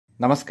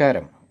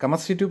നമസ്കാരം,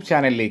 chemistry tube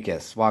ചാനലിലേക്ക്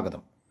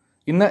സ്വാഗതം.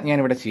 ഇന്ന്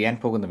ഞാനിവിടെ ചെയ്യാൻ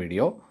പോകുന്ന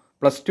വീഡിയോ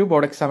 +2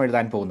 ബോർഡ് എക്സാം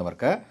എഴുതാൻ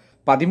പോകുന്നവർക്ക്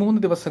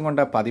 13 ദിവസം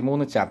കൊണ്ട്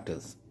 13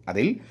 ചാപ്റ്റേഴ്സ്,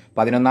 അതിൽ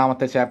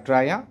 11ാമത്തെ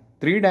ചാപ്റ്ററായ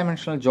 3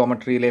 ഡയമെൻഷണൽ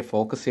ജോമെട്രിയിലെ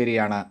ഫോക്കസ്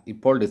ഏരിയയാണ്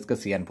ഇപ്പോൾ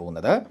ഡിസ്കസ് ചെയ്യാൻ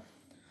പോകുന്നത്.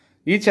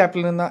 ഈ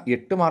ചാപ്റ്ററിൽ നിന്ന്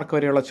 8 മാർക്ക്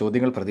വരെയുള്ള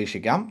ചോദ്യങ്ങൾ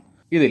പ്രതീക്ഷിക്കാം.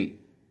 ഇതിൽ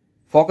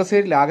ഫോക്കസ്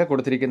ഏരിയയിൽ ആകെ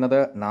കൊടുത്തിരിക്കുന്നത്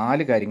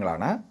 4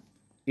 കാര്യങ്ങളാണ്.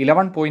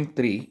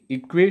 11.3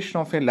 equation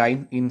of A line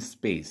in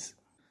space,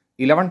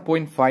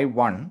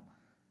 11.51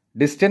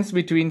 distance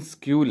between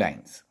skew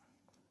lines,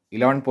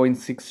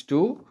 11.62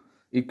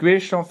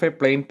 equation of a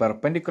plane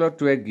perpendicular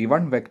to a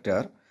given vector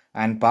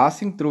and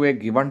passing through a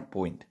given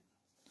point,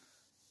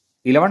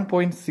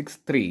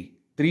 11.63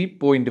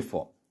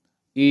 3.4.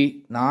 ഈ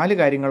 4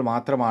 കാര്യങ്ങൾ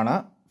മാത്രമാണ്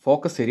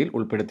ഫോക്കസ് ഏരിയയിൽ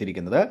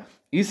ഉൾപ്പെടുത്തിയിരിക്കുന്നത്.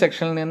 ഈ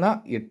സെക്ഷനിൽ നിന്ന്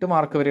 8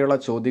 മാർക്ക് വരെയുള്ള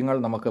ചോദ്യങ്ങൾ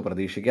നമുക്ക്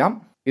പ്രതീക്ഷിക്കാം.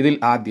 ഇതിൽ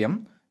ആദ്യം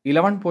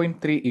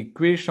 11.3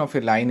 equation of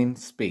A line in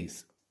space.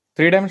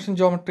 3 dimension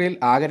ജോമെട്രിയിൽ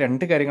ആകെ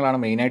 2 കാര്യങ്ങളാണ്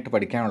മെയിനായിട്ട്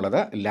പഠിക്കാനുള്ളത്,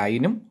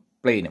 ലൈനും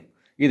പ്ലെയിനും.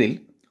 ഇതിൽ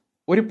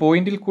ഒരു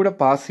പോയിന്റിൽ കൂടെ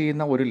പാസ്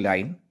ചെയ്യുന്ന ഒരു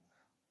ലൈൻ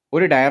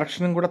ഒരു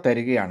ഡയറക്ഷനും കൂടെ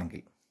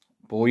തരികയാണെങ്കിൽ,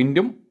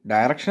 പോയിന്റും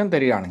ഡയറക്ഷനും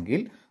തരികയാണെങ്കിൽ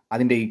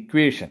അതിൻ്റെ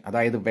ഇക്വേഷൻ,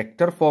 അതായത്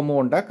വെക്റ്റർ ഫോമും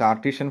ഉണ്ട്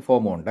കാർട്ടീഷ്യൻ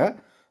ഫോമും ഉണ്ട്.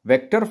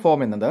 വെക്റ്റർ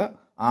ഫോം എന്നത്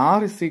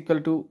r =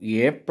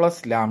 a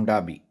 +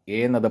 λb.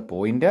 a എന്നത്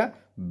പോയിന്റ്,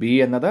 b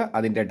എന്നത്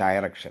അതിൻ്റെ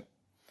ഡയറക്ഷൻ.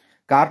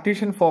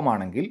 കാർട്ടീഷ്യൻ ഫോം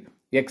ആണെങ്കിൽ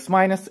x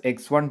 -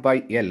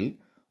 x1/l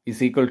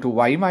 =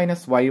 y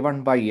 -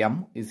 y1/m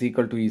 = z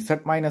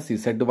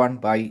 -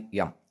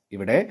 z1/m.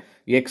 ഇവിടെ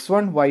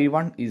x1,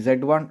 y1,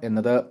 z1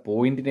 എന്നത്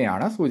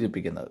പോയിന്റിനെയാണ്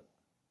സൂചിപ്പിക്കുന്നത്.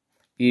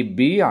 ഈ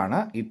b ആണ്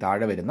ഈ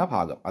താഴെ വരുന്ന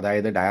ഭാഗം,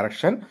 അതായത്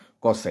ഡയറക്ഷൻ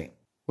കൊസൈൻ.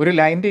 ഒരു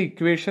ലൈൻ്റെ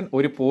ഇക്വേഷൻ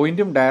ഒരു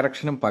പോയിന്റും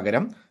ഡയറക്ഷനും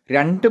പകരം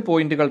 2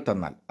 പോയിന്റുകൾ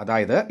തന്നാൽ,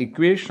 അതായത്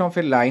equation of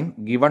A line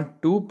given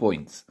 2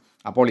 points,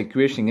 അപ്പോൾ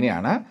ഇക്വേഷൻ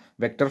ഇങ്ങനെയാണ്.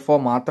 വെക്റ്റർ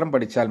ഫോം മാത്രം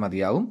പഠിച്ചാൽ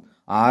മതിയാവും.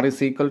 r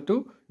 =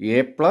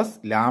 a +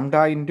 λ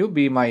 ×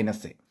 b -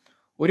 a.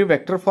 ഒരു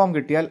വെക്റ്റർ ഫോം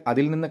കിട്ടിയാൽ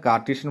അതിൽ നിന്ന്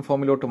കാർട്ടീഷ്യൻ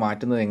ഫോമിലോട്ട്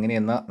മാറ്റുന്നത്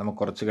എങ്ങനെയെന്ന് നമുക്ക്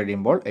കുറച്ച്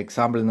കഴിയുമ്പോൾ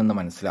എക്സാമ്പിളിൽ നിന്ന്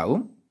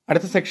മനസ്സിലാവും.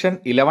 അടുത്ത section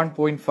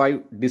 11.5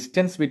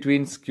 distance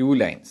between skew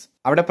lines.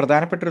 അവിടെ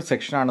പ്രധാനപ്പെട്ട ഒരു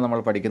സെക്ഷനാണ്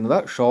നമ്മൾ പഠിക്കുന്നത്,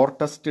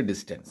 ഷോർട്ടസ്റ്റ്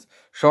ഡിസ്റ്റൻസ്.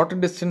 ഷോർട്ട്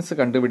ഡിസ്റ്റൻസ്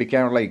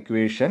കണ്ടുപിടിക്കാനുള്ള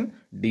equation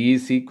d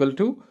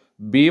 =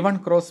 b1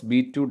 ×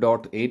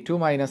 b2.a2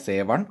 -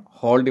 a1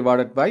 whole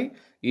divided by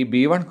ഈ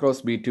b1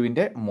 ×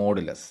 b2ന്റെ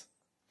മോഡുലസ്.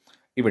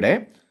 ഇവിടെ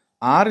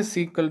r =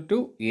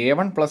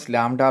 a1 +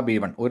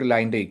 λb1 ഒരു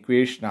ലൈൻ്റെ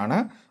ഇക്വേഷനാണ്.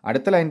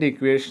 അടുത്ത ലൈൻ്റെ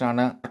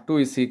ഇക്വേഷനാണ് r2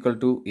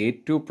 =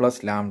 a2 +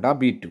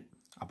 λb2.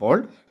 അപ്പോൾ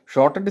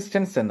ഷോർട്ട്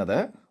ഡിസ്റ്റൻസ് എന്നത്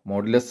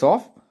modulus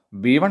of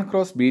b1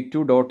 ×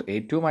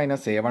 b2.a2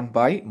 - a1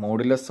 by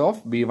modulus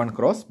of b1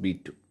 ×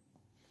 b2.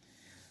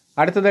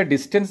 അടുത്തത്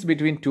distance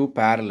between 2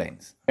 parallel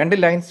lines. 2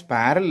 lines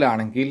parallel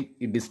ആണെങ്കിൽ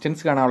ഈ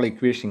distance കാണാനുള്ള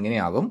equation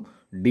ഇങ്ങനെയാകും.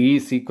 d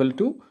 =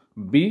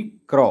 b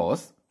 ×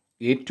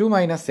 a2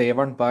 -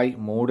 a1 by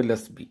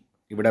modulus b.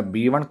 ഇവിടെ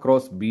b1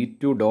 ×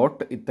 b2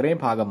 dot ഇത്രയും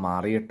ഭാഗം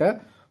മാറിയിട്ട്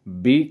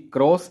b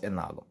ക്രോസ്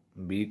എന്നാകും.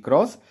 b ×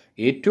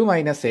 a2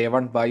 -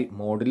 a1 by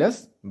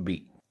modulus b.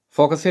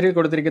 Focus ഏരിയയിൽ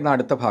കൊടുത്തിരിക്കുന്ന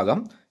അടുത്ത ഭാഗം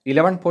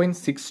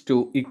 11.62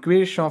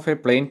 equation of A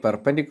plain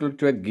perpendicular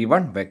to A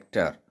given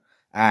vector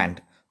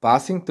and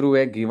passing through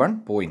A given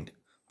point.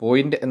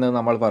 Point എന്ന്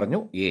നമ്മൾ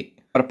പറഞ്ഞു a.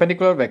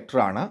 പെർപെൻഡിക്കുലർ വെക്റ്റർ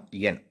ആണ്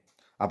n.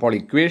 അപ്പോൾ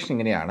ഇക്വേഷൻ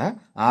ഇങ്ങനെയാണ്.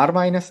 r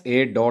 -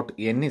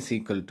 a.n =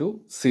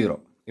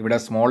 0. ഇവിടെ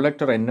സ്മോൾ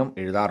ലെറ്റർ n ഉം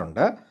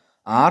എഴുതാറുണ്ട്.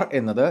 r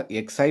എന്നത്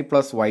xi +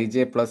 yj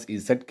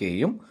 +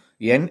 zkയും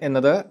n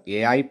എന്നത്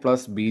ai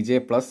 + bj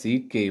 +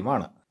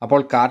 ckയുമാണ്.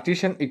 അപ്പോൾ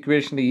കാർട്ടീഷ്യൻ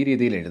ഇക്വേഷൻ്റെ ഈ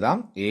രീതിയിൽ എഴുതാം: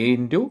 a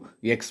 ×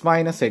 x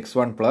 -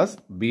 x1 +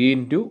 b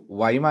 ×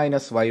 y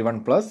 - y1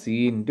 + c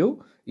 ×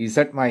 z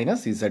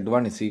 -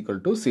 z1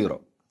 = 0.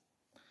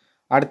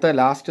 അടുത്ത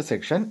ലാസ്റ്റ്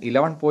സെക്ഷൻ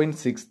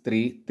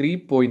 11.63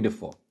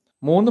 3.4.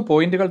 3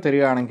 പോയിന്റുകൾ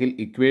തരികയാണെങ്കിൽ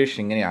ഇക്വേഷൻ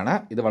ഇങ്ങനെയാണ്.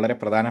 ഇത് വളരെ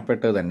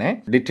പ്രധാനപ്പെട്ടത് തന്നെ.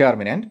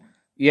 Determinant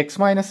x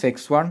 -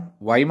 x1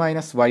 y -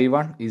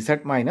 y1 z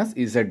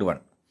 - z1,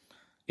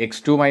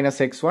 x2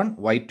 - x1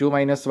 y2 -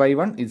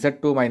 y1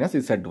 z2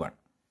 - z1,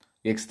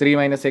 x3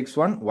 -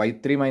 x1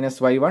 y3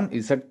 - y1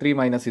 z3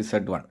 -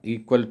 z1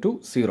 =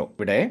 0.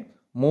 ഇവിടെ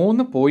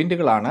 3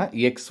 പോയിന്റുകളാണ്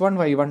x1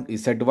 y1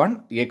 z1,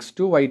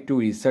 x2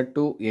 y2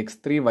 z2,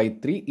 x3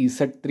 y3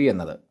 z3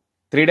 എന്നത്.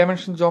 3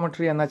 ഡയമെൻഷൻ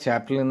ജോമെട്രി എന്ന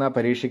ചാപ്റ്ററിൽ നിന്ന്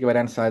പരീക്ഷയ്ക്ക്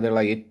വരാൻ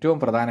സാധ്യതയുള്ള ഏറ്റവും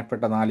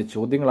പ്രധാനപ്പെട്ട 4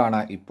 ചോദ്യങ്ങളാണ്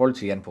ഇപ്പോൾ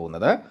ചെയ്യാൻ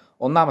പോകുന്നത്.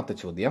 ഒന്നാമത്തെ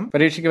ചോദ്യം,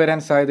 പരീക്ഷയ്ക്ക് വരാൻ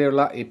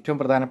സാധ്യതയുള്ള ഏറ്റവും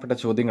പ്രധാനപ്പെട്ട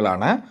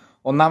ചോദ്യങ്ങളാണ്.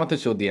 ഒന്നാമത്തെ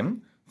ചോദ്യം,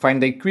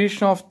 find the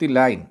equation of the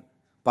line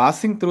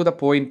passing through the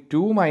point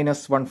 2 -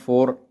 1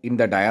 4 in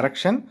the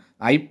direction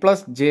i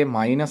 + j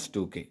 -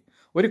 2k.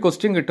 ഒരു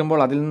ക്വസ്റ്റ്യൻ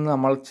കിട്ടുമ്പോൾ അതിൽ നിന്ന്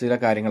നമ്മൾ ചില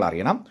കാര്യങ്ങൾ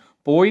അറിയണം.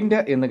 പോയിന്റ്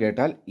എന്ന്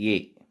കേട്ടാൽ a,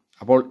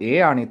 അപ്പോൾ a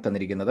ആണ് ഈ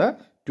തന്നിരിക്കുന്നത്.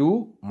 2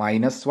 -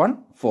 1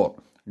 4.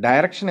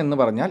 ഡയറക്ഷൻ എന്ന്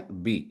പറഞ്ഞാൽ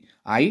b,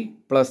 i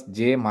 + j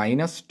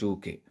 -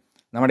 2k.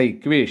 നമ്മുടെ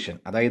ഇക്വേഷൻ,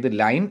 അതായത്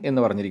ലൈൻ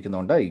എന്ന്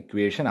പറഞ്ഞിരിക്കുന്നതുകൊണ്ട്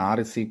equation r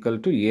 =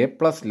 a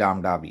 +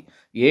 λb.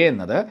 a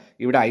എന്നത്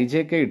ഇവിടെ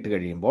ijk ഇട്ട്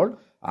കഴിയുമ്പോൾ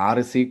r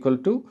 =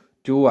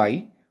 2i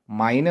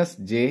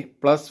 - j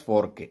 +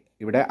 4k.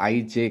 ഇവിടെ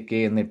ijk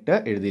എന്നിട്ട്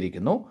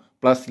എഴുതിയിരിക്കുന്നു.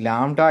 പ്ലസ്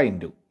ലാംഡ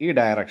ഇൻറ്റു ഈ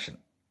ഡയറക്ഷൻ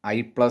i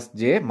 +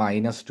 j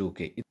 - 2k.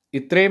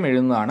 ഇത്രയും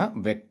എഴുതുന്നതാണ്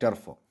വെക്റ്റർ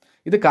ഫോം.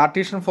 ഇത്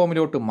കാർട്ടീഷ്യൻ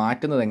ഫോമിലോട്ട്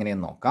മാറ്റുന്നത്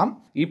എങ്ങനെയെന്ന് നോക്കാം.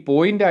 ഈ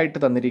പോയിന്റ് ആയിട്ട്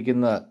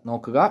തന്നിരിക്കുന്നത്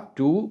നോക്കുക,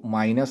 2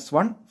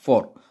 -1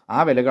 4. ആ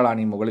വിലകളാണ്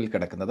ഈ മുകളിൽ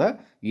കിടക്കുന്നത്.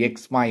 x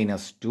 -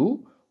 2,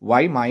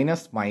 y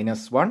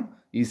 -1,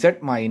 z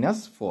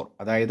 -4.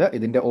 അതായത്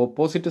ഇതിൻ്റെ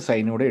ഓപ്പോസിറ്റ്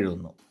സൈനൂടെ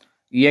എഴുതുന്നു.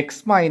 x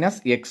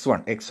 -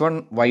 x1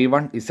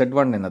 y1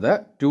 z1 എന്നത്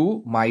 2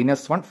 -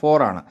 1 4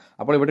 ആണ്.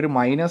 അപ്പോൾ ഇവിടെ ഒരു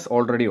മൈനസ്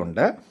ഓൾറെഡി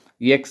ഉണ്ട്.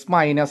 x -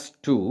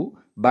 2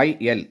 ബൈ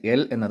l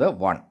എന്നത്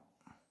 1.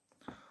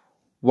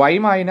 y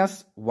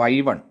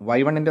y1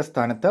 y1ൻ്റെ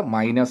സ്ഥാനത്ത്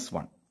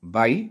 -1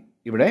 ബൈ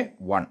ഇവിടെ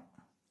 1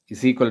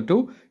 is equal to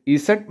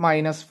z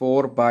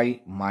 -4 by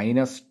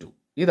 -2.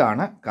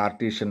 ഇതാണ്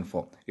കാർട്ടീഷ്യൻ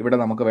ഫോം. ഇവിടെ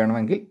നമുക്ക്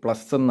വേണമെങ്കിൽ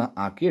പ്ലസ് എന്ന്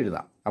ആക്കി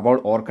എഴുതാം. അപ്പോൾ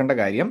ഓർക്കേണ്ട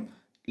കാര്യം,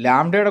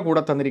 ലാംഡയുടെ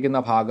കൂടെ തന്നിരിക്കുന്ന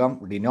ഭാഗം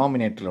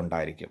ഡിനോമിനേറ്ററിൽ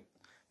ഉണ്ടായിരിക്കും.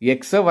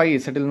 എക്സ് വൈ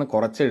ഇസഡിൽ നിന്ന്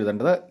കുറച്ച്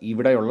എഴുതേണ്ടത്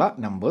ഇവിടെയുള്ള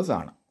നമ്പേഴ്സ്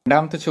ആണ്.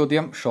 രണ്ടാമത്തെ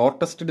ചോദ്യം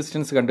ഷോർട്ടസ്റ്റ്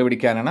ഡിസ്റ്റൻസ്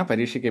കണ്ടുപിടിക്കാനാണ്.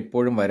 പരീക്ഷയ്ക്ക്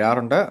എപ്പോഴും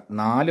വരാറുണ്ട്.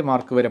 4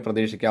 മാർക്ക് വരെ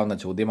പ്രതീക്ഷിക്കാവുന്ന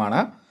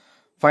ചോദ്യമാണ്.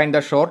 Find the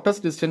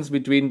shortest distance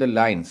between the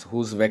lines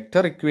whose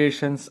vector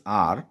equations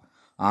R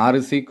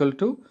is equal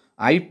to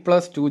I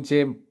plus 2j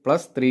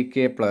plus 3k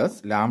plus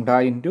lambda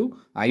into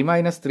I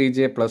minus 3j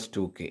plus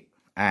 2k.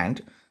 And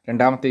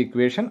രണ്ടാമത്തെ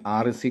equation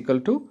r is equal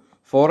to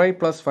 4i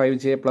plus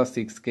 5j plus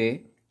 6k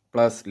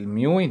plus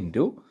mu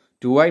into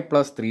 2i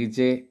plus 3j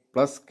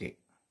plus k.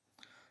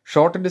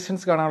 Short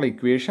distance കാണാനുള്ള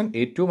equation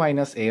a2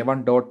 minus a1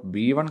 dot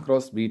b1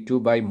 cross b2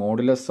 by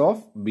modulus of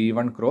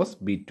b1 cross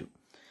b2.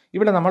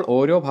 ഇവിടെ നമ്മൾ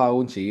ഓരോ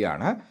ഭാഗവും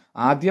ചെയ്യുകയാണ്.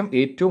 ആദ്യം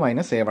a2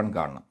 minus a1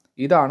 കാണണം.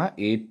 ഇതാണ്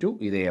a2,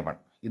 ഇത് a1,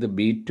 ഇത്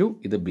b2,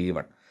 ഇത്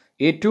b1.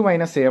 a2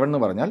 minus a1 എന്ന്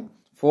പറഞ്ഞാൽ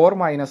 4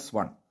 minus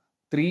 1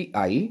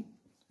 3i,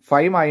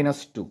 5 minus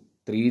 2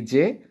 3j,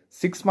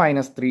 6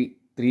 minus 3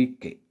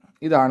 3k.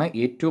 ഇതാണ്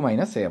a2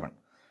 minus a1.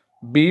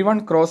 b1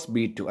 cross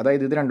b2,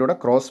 അതായത് ഇത് രണ്ടും കൂടെ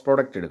ക്രോസ്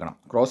പ്രോഡക്റ്റ് എടുക്കണം.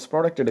 ക്രോസ്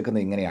പ്രോഡക്റ്റ്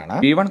എടുക്കുന്നത് ഇങ്ങനെയാണ്.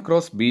 b1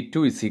 cross b2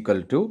 is equal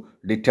to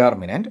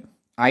determinant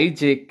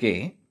ijk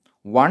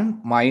 1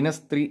 minus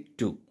 3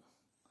 2,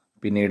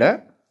 പിന്നീട്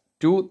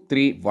 2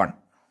 3 1.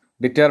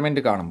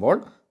 ഡിറ്റർമിനന്റ് കാണുമ്പോൾ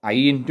i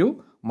into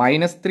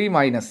 -3 -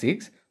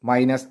 6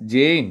 minus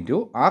J into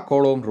ആ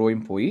കോളവും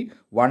റോയും പോയി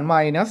 1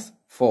 -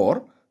 4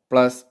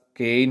 പ്ലസ്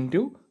കെ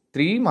ഇൻറ്റു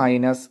 3 -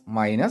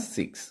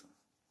 -6.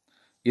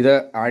 ഇത്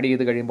ആഡ്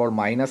ചെയ്ത് കഴിയുമ്പോൾ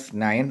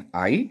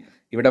 -9i.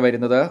 ഇവിടെ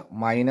വരുന്നത്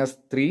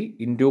 -3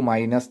 ഇൻറ്റു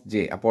 -j,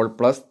 അപ്പോൾ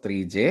പ്ലസ്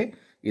 3j.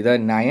 ഇത്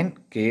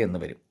 9k എന്ന്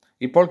വരും.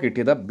 ഇപ്പോൾ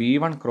കിട്ടിയത്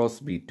b1 ക്രോസ്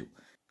b2.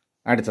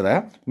 അടുത്തത്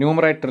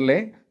ന്യൂമറേറ്ററിലെ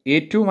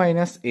a2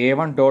 minus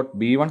a1 dot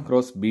b1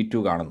 cross b2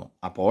 കാണുന്നു.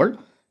 അപ്പോൾ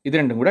ഇത്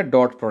രണ്ടും കൂടെ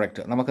ഡോട്ട്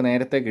പ്രോഡക്റ്റ് നമുക്ക്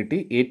നേരത്തെ കിട്ടി.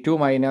 a2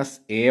 മൈനസ്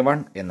a1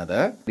 എന്നത്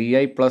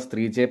 3i plus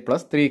 3j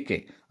plus 3k.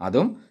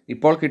 അതും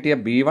ഇപ്പോൾ കിട്ടിയ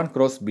b1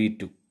 ക്രോസ്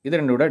b2. ഇത്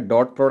രണ്ടും കൂടെ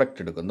ഡോട്ട്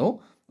പ്രോഡക്റ്റ് എടുക്കുന്നു.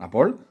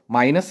 അപ്പോൾ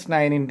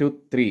 -9 ഇൻറ്റു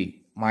 3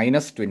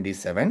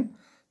 -27,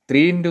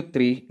 3 ഇൻറ്റു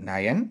 3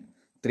 9,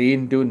 3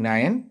 ഇൻറ്റു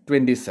 9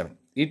 27.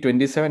 ഈ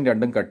 27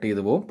 രണ്ടും കട്ട്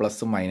ചെയ്ത് പോവും,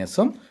 പ്ലസും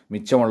മൈനസും,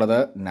 മിച്ചമുള്ളത്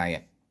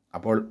 9.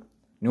 അപ്പോൾ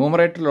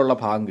ന്യൂമറേറ്ററിലുള്ള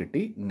ഭാഗം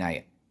കിട്ടി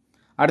 9.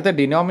 അടുത്ത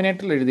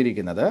ഡിനോമിനേറ്ററിൽ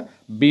എഴുതിയിരിക്കുന്നത്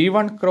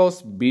b1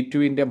 ക്രോസ്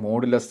b2വിൻ്റെ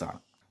മോഡുലസ് ആണ്.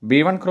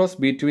 b1 ക്രോസ്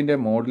b2വിൻ്റെ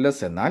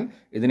മോഡുലസ് എന്നാൽ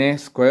ഇതിനെ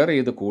സ്ക്വയർ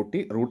ചെയ്ത് കൂട്ടി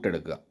റൂട്ട്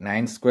എടുക്കുക.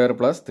 9²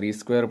 പ്ലസ്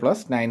 3²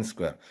 പ്ലസ്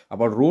 9².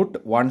 അപ്പോൾ റൂട്ട്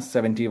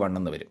 171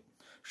 എന്ന് വരും.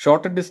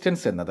 ഷോർട്ട്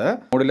ഡിസ്റ്റൻസ് എന്നത്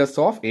modulus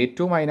of a2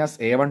 minus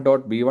a1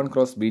 dot b1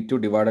 cross b2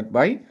 divided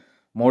by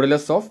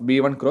modulus of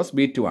b1 cross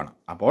b2 ആണ്.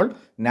 അപ്പോൾ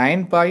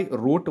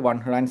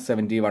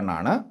 9/√171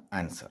 ആണ്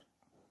ആൻസർ.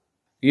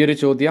 ഈ ഒരു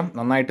ചോദ്യം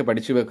നന്നായിട്ട്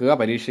പഠിച്ചു വെക്കുക.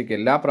 പരീക്ഷയ്ക്ക്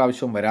എല്ലാ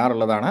പ്രാവശ്യവും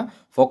വരാറുള്ളതാണ്.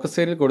 ഫോക്കസ്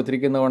ഏരിയയിൽ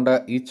കൊടുത്തിരിക്കുന്നതുകൊണ്ട്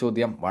ഈ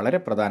ചോദ്യം വളരെ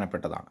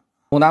പ്രധാനപ്പെട്ടതാണ്.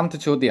 മൂന്നാമത്തെ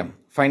ചോദ്യം,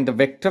 find the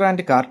vector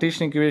and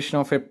Cartesian equation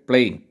of A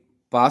plain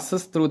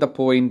passes through the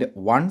point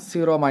 1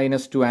 0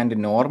 -2 and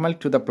normal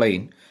to the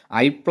plain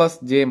i plus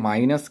j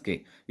minus k.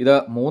 ഇത്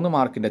 3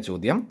 മാർക്കിന്റെ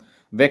ചോദ്യം.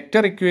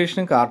 വെക്ടർ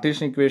ഇക്വേഷനും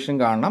കാർട്ടീഷ്യൻ ഇക്വേഷനും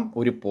കാണണം.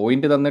 ഒരു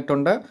പോയിന്റ്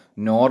തന്നിട്ടുണ്ട്,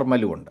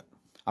 നോർമലും ഉണ്ട്.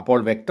 അപ്പോൾ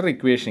വെക്ടർ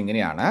ഇക്വേഷൻ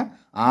ഇങ്ങനെയാണ്: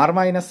 r -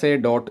 a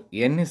dot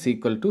n is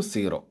equal to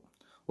 0.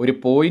 ഒരു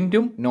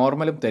പോയിന്റും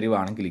നോർമലും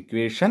തരുവാണെങ്കിൽ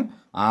equation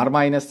r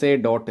 - a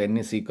dot n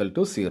is equal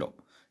to 0.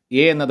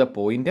 a എന്നത്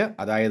പോയിന്റ്,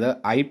 അതായത്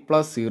i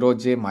plus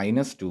 0j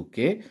minus 2k,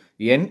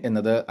 n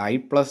എന്നത് i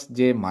plus j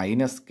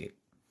minus k.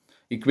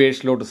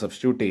 ഇക്വേഷനിലോട്ട്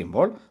substitute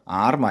ചെയ്യുമ്പോൾ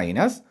r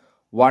minus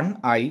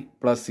 1i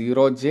plus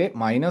 0j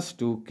minus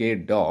 2k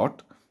dot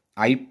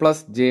i plus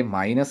j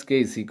minus k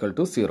is equal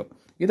to 0.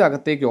 ഇത്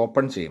അകത്തേക്ക്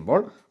open ചെയ്യുമ്പോൾ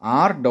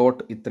r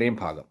dot ഇത്രയും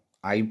ഭാഗം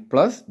i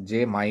plus j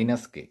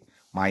minus k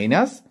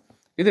minus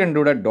ഇത് രണ്ടും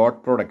കൂടെ dot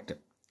product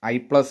i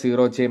plus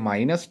 0j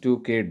minus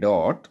 2k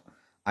dot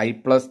i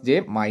plus j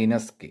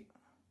minus k.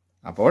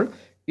 അപ്പോൾ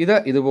ഇത്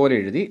ഇതുപോലെ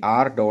എഴുതി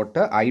r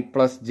dot i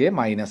plus j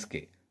minus k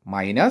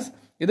minus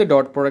ഇത്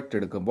ഡോട്ട് പ്രോഡക്റ്റ്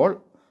എടുക്കുമ്പോൾ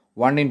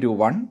 1 into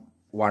 1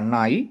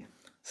 1i,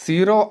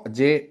 0j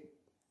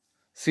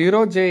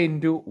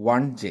into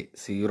 1j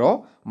 0,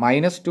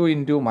 -2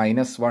 into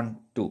 -1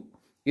 2.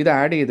 ഇത്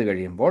ആഡ് ചെയ്ത്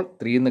കഴിയുമ്പോൾ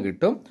 3 എന്ന്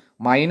കിട്ടും.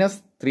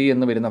 -3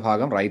 എന്ന് വരുന്ന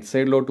ഭാഗം റൈറ്റ്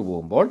സൈഡിലോട്ട്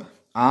പോകുമ്പോൾ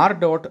r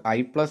dot i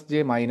plus j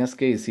minus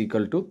k is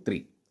equal to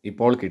 3.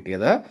 ഇപ്പോൾ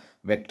കിട്ടിയത്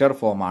വെക്റ്റർ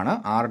ഫോമാണ്.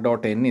 r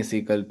dot n is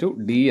equal to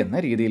d എന്ന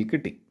രീതിയിൽ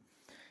കിട്ടി.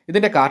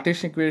 ഇതിൻ്റെ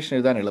കാർട്ടീഷ്യൻ ഇക്വേഷൻ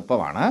എഴുതാൻ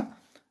എളുപ്പമാണ്.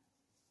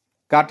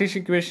 കാർട്ടീഷ്യൻ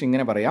ഇക്വേഷൻ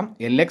ഇങ്ങനെ പറയാം,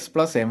 LX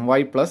plus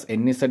MY plus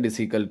NZ is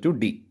equal to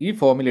D. ഈ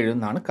ഫോമിൽ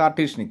എഴുതുന്നതാണ്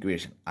കാർട്ടീഷ്യൻ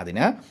ഇക്വേഷൻ.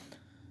 അതിന്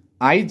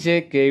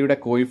IJKയുടെ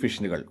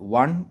കോയിഫിഷ്യൻറ്റുകൾ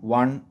 1,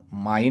 1,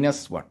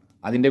 -1.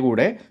 അതിൻ്റെ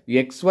കൂടെ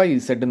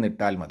XYZ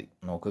ഇട്ടാൽ മതി.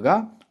 നോക്കുക,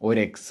 ഒരു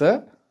X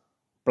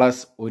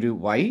പ്ലസ് ഒരു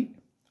Y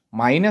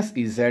minus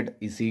Z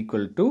is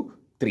equal to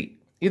 3.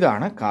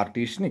 ഇതാണ്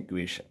കാർട്ടീഷ്യൻ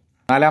ഇക്വേഷൻ.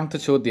 നാലാമത്തെ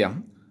ചോദ്യം,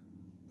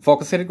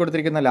 ഫോക്കസിൽ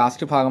കൊടുത്തിരിക്കുന്ന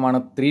ലാസ്റ്റ് ഭാഗമാണ്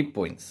 3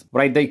 points.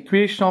 Write the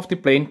equation of the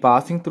plain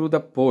passing through the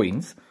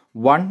points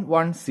 1,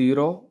 1,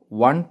 0,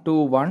 1, 2,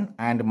 1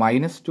 and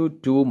 -2,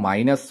 2,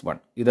 -1.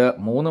 ഇത്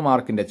 3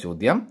 മാർക്കിന്റെ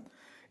ചോദ്യം.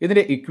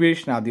 ഇതിന്റെ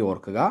ഇക്വേഷൻ ആദ്യം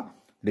ഓർക്കുക.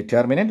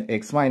 Determinant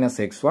x minus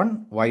x1,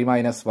 y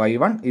minus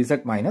y1, z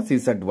minus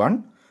z1,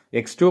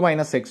 x2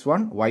 minus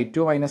x1,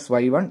 y2 minus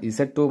y1,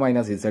 z2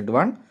 minus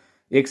z1,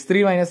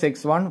 x3 minus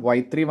x1,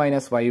 y3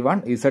 minus y1,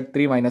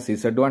 z3 minus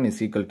z1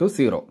 is equal to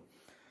 0.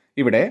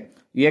 ഇവിടെ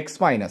x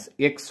minus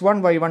x1,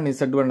 y1,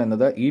 z1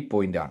 എന്നത് ഈ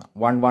point ആണ്.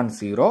 1, 1,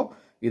 0.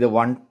 ഇത്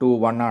 1, 2,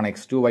 1 ആണ്.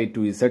 x2,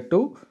 y2, z2.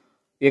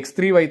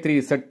 x3, y3,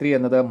 z3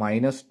 എന്നത്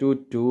 -2,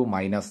 2,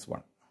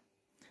 -1.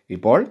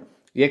 ഇപ്പോൾ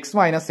x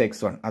minus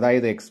x1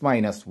 അതായത് x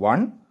minus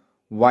 1,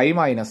 y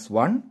minus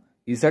 1,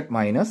 z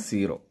minus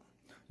 0.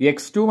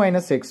 x2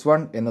 minus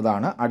x1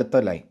 എന്നതാണ് അടുത്ത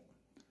ലൈൻ.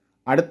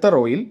 അടുത്ത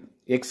റോയിൽ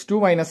x2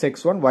 minus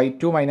x1,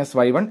 y2 minus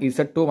y1,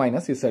 z2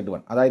 minus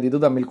z1. അതായത് ഇത്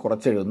തമ്മിൽ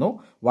കുറച്ചെഴുതുന്നു.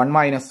 1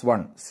 മൈനസ്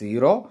 1,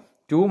 0,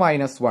 2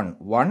 മൈനസ് 1,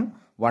 1,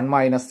 1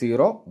 മൈനസ്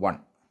 0, 1.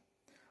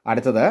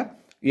 അടുത്തത്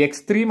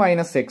x3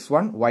 minus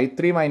x1,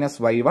 y3 minus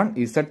y1,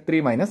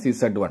 z3 minus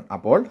z1.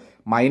 അപ്പോൾ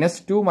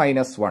 -2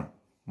 minus 1,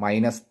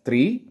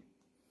 -3,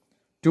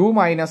 2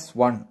 minus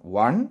 1,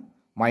 1,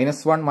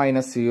 -1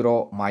 minus 0,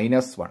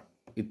 -1.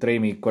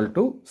 ഇത്രയും equal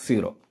to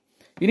 0.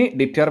 ഇനി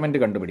ഡിറ്റർമിനന്റ്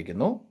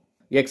കണ്ടുപിടിക്കുന്നു.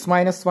 x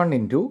minus 1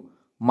 into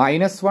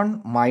 -1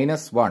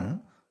 minus 1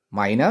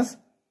 minus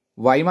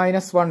y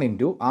minus 1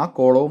 into ആ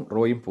കോളവും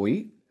റോയും പോയി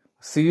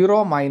 0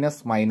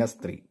 minus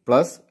 -3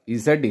 plus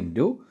z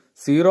into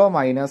 0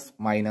 minus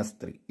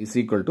 -3 is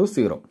equal to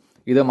 0.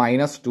 ഇത്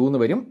 -2 എന്ന്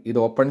വരും. ഇത്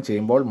ഓപ്പൺ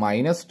ചെയ്യുമ്പോൾ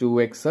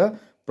 -2x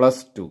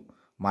പ്ലസ് 2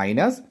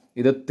 മൈനസ്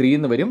ഇത് 3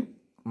 എന്ന് വരും.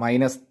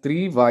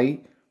 -3y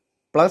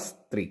പ്ലസ്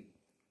 3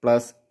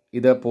 പ്ലസ്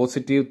ഇത്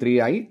പോസിറ്റീവ് 3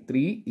 ആയി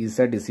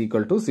 3z ഇസ്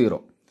ഈക്വൽ ടു 0.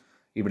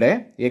 ഇവിടെ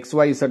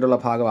XYZ ഉള്ള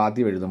ഭാഗം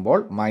ആദ്യം എഴുതുമ്പോൾ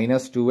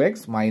 -2x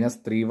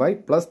 -3y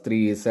plus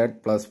 3z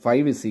plus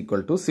 5 is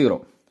equal to 0.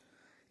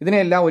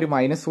 ഇതിനെല്ലാം ഒരു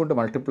മൈനസ് കൊണ്ട്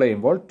മൾട്ടിപ്ലൈ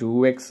ചെയ്യുമ്പോൾ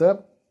 2x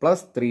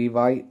plus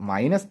 3y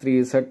minus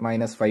 3z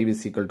minus 5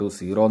 is equal to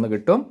 0 എന്ന്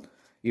കിട്ടും.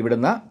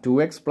 ഇവിടുന്ന്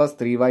 2x plus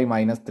 3y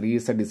minus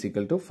 3z is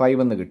equal to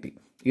 5 എന്ന് കിട്ടി.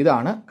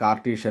 ഇതാണ്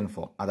കാർട്ടീഷ്യൻ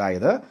ഫോം.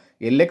 അതായത്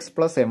LX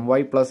plus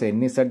MY plus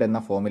NZ എന്ന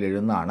ഫോമിൽ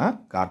എഴുതുന്നതാണ്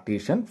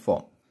കാർട്ടീഷ്യൻ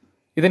ഫോം.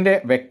 ഇതിന്റെ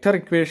വെക്ടർ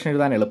ഇക്വേഷൻ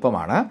എഴുതാൻ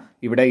എളുപ്പമാണ്.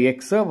 ഇവിടെ x,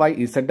 y,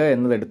 z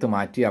എന്നത് എടുത്ത്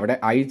മാറ്റി അവിടെ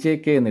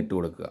IJK എന്ന് ഇട്ട്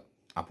കൊടുക്കുക.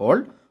 അപ്പോൾ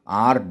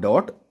r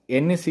dot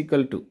n is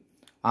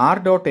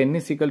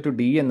equal to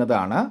d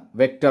എന്നതാണ്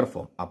വെക്ടർ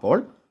ഫോം. അപ്പോൾ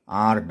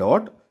r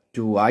dot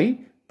 2i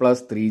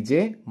plus 3j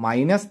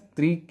minus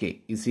 3k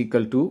is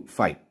equal to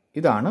 5.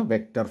 ഇതാണ്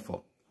വെക്ടർ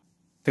ഫോം.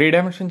 3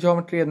 ഡയമെൻഷൻ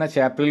ജോമെട്രി എന്ന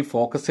ചാപ്റ്ററിൽ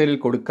ഫോക്കസ് ഏരിയയിൽ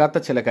കൊടുക്കാത്ത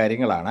ചില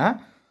കാര്യങ്ങളാണ്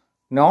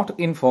നോട്ട്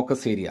ഇൻ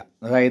ഫോക്കസ് ഏരിയ.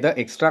 അതായത്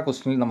എക്സ്ട്രാ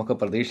ക്വസ്റ്റ്യനിൽ നമുക്ക്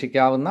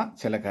പ്രതീക്ഷിക്കാവുന്ന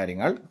ചില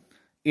കാര്യങ്ങൾ.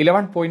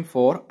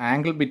 11.4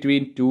 angle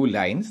between 2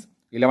 lines.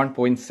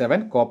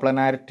 11.7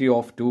 കോപ്ലനാരിറ്റി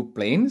of 2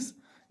 planes.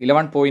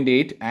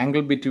 11.8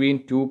 angle between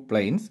 2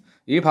 planes.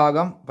 ഈ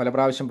ഭാഗം പല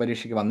പ്രാവശ്യം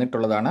പരീക്ഷയ്ക്ക്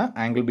വന്നിട്ടുള്ളതാണ്.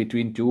 ആംഗിൾ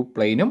ബിറ്റ്വീൻ 2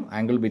 പ്ലെയിനും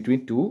angle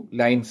between 2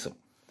 ലൈൻസും.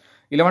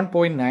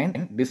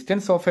 11.9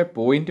 distance of A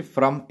point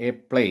from A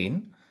plain.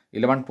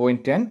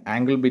 11.10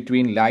 angle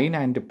between line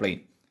and plain.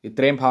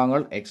 ഇത്രയും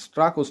ഭാഗങ്ങൾ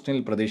എക്സ്ട്രാ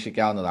ക്വസ്റ്റ്യനിൽ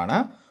പ്രതീക്ഷിക്കാവുന്നതാണ്.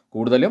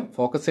 കൂടുതലും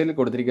ഫോക്കസിൽ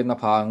കൊടുത്തിരിക്കുന്ന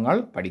ഭാഗങ്ങൾ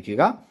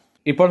പഠിക്കുക.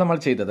 ഇപ്പോൾ നമ്മൾ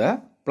ചെയ്തത്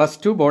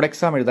 +2 ബോർഡ്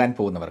എക്സാം എഴുതാൻ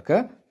പോകുന്നവർക്ക്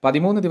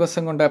 13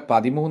 ദിവസം കൊണ്ട്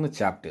 13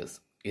 ചാപ്റ്റേഴ്സ്.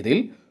 ഇതിൽ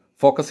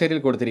ഫോക്കസ്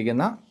ഏരിയയിൽ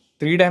കൊടുത്തിരിക്കുന്ന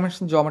 3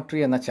 ഡയമെൻഷൻ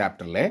ജോമെട്രി എന്ന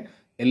ചാപ്റ്ററിലെ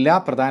എല്ലാ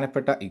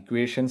പ്രധാനപ്പെട്ട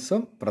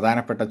ഇക്വേഷൻസും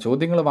പ്രധാനപ്പെട്ട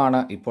ചോദ്യങ്ങളുമാണ്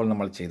ഇപ്പോൾ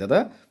നമ്മൾ ചെയ്തത്.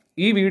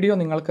 ഈ വീഡിയോ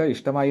നിങ്ങൾക്ക്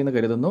ഇഷ്ടമായി എന്ന്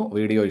കരുതുന്നു.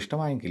 വീഡിയോ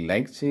ഇഷ്ടമായെങ്കിൽ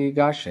ലൈക്ക്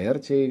ചെയ്യുക, ഷെയർ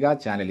ചെയ്യുക.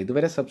 ചാനൽ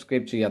ഇതുവരെ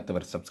സബ്സ്ക്രൈബ്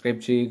ചെയ്യാത്തവർ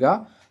സബ്സ്ക്രൈബ് ചെയ്യുക.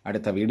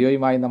 അടുത്ത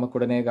വീഡിയോയുമായി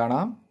നമുക്കുടനെ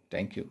കാണാം.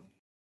 താങ്ക്